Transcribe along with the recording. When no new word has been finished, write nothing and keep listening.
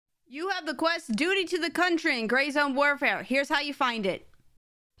You have the quest Duty to the Country in Gray Zone Warfare. Here's how you find it.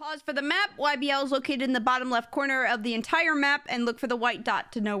 Pause for the map. YBL is located in the bottom left corner of the entire map, and look for the white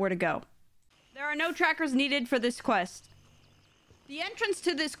dot to know where to go. There are no trackers needed for this quest. The entrance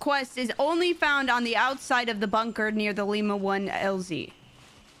to this quest is only found on the outside of the bunker near the Lima 1 LZ.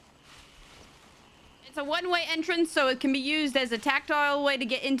 It's a one-way entrance, so it can be used as a tactile way to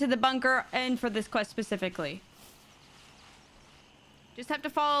get into the bunker and for this quest specifically. Just have to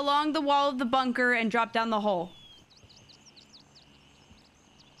follow along the wall of the bunker and drop down the hole.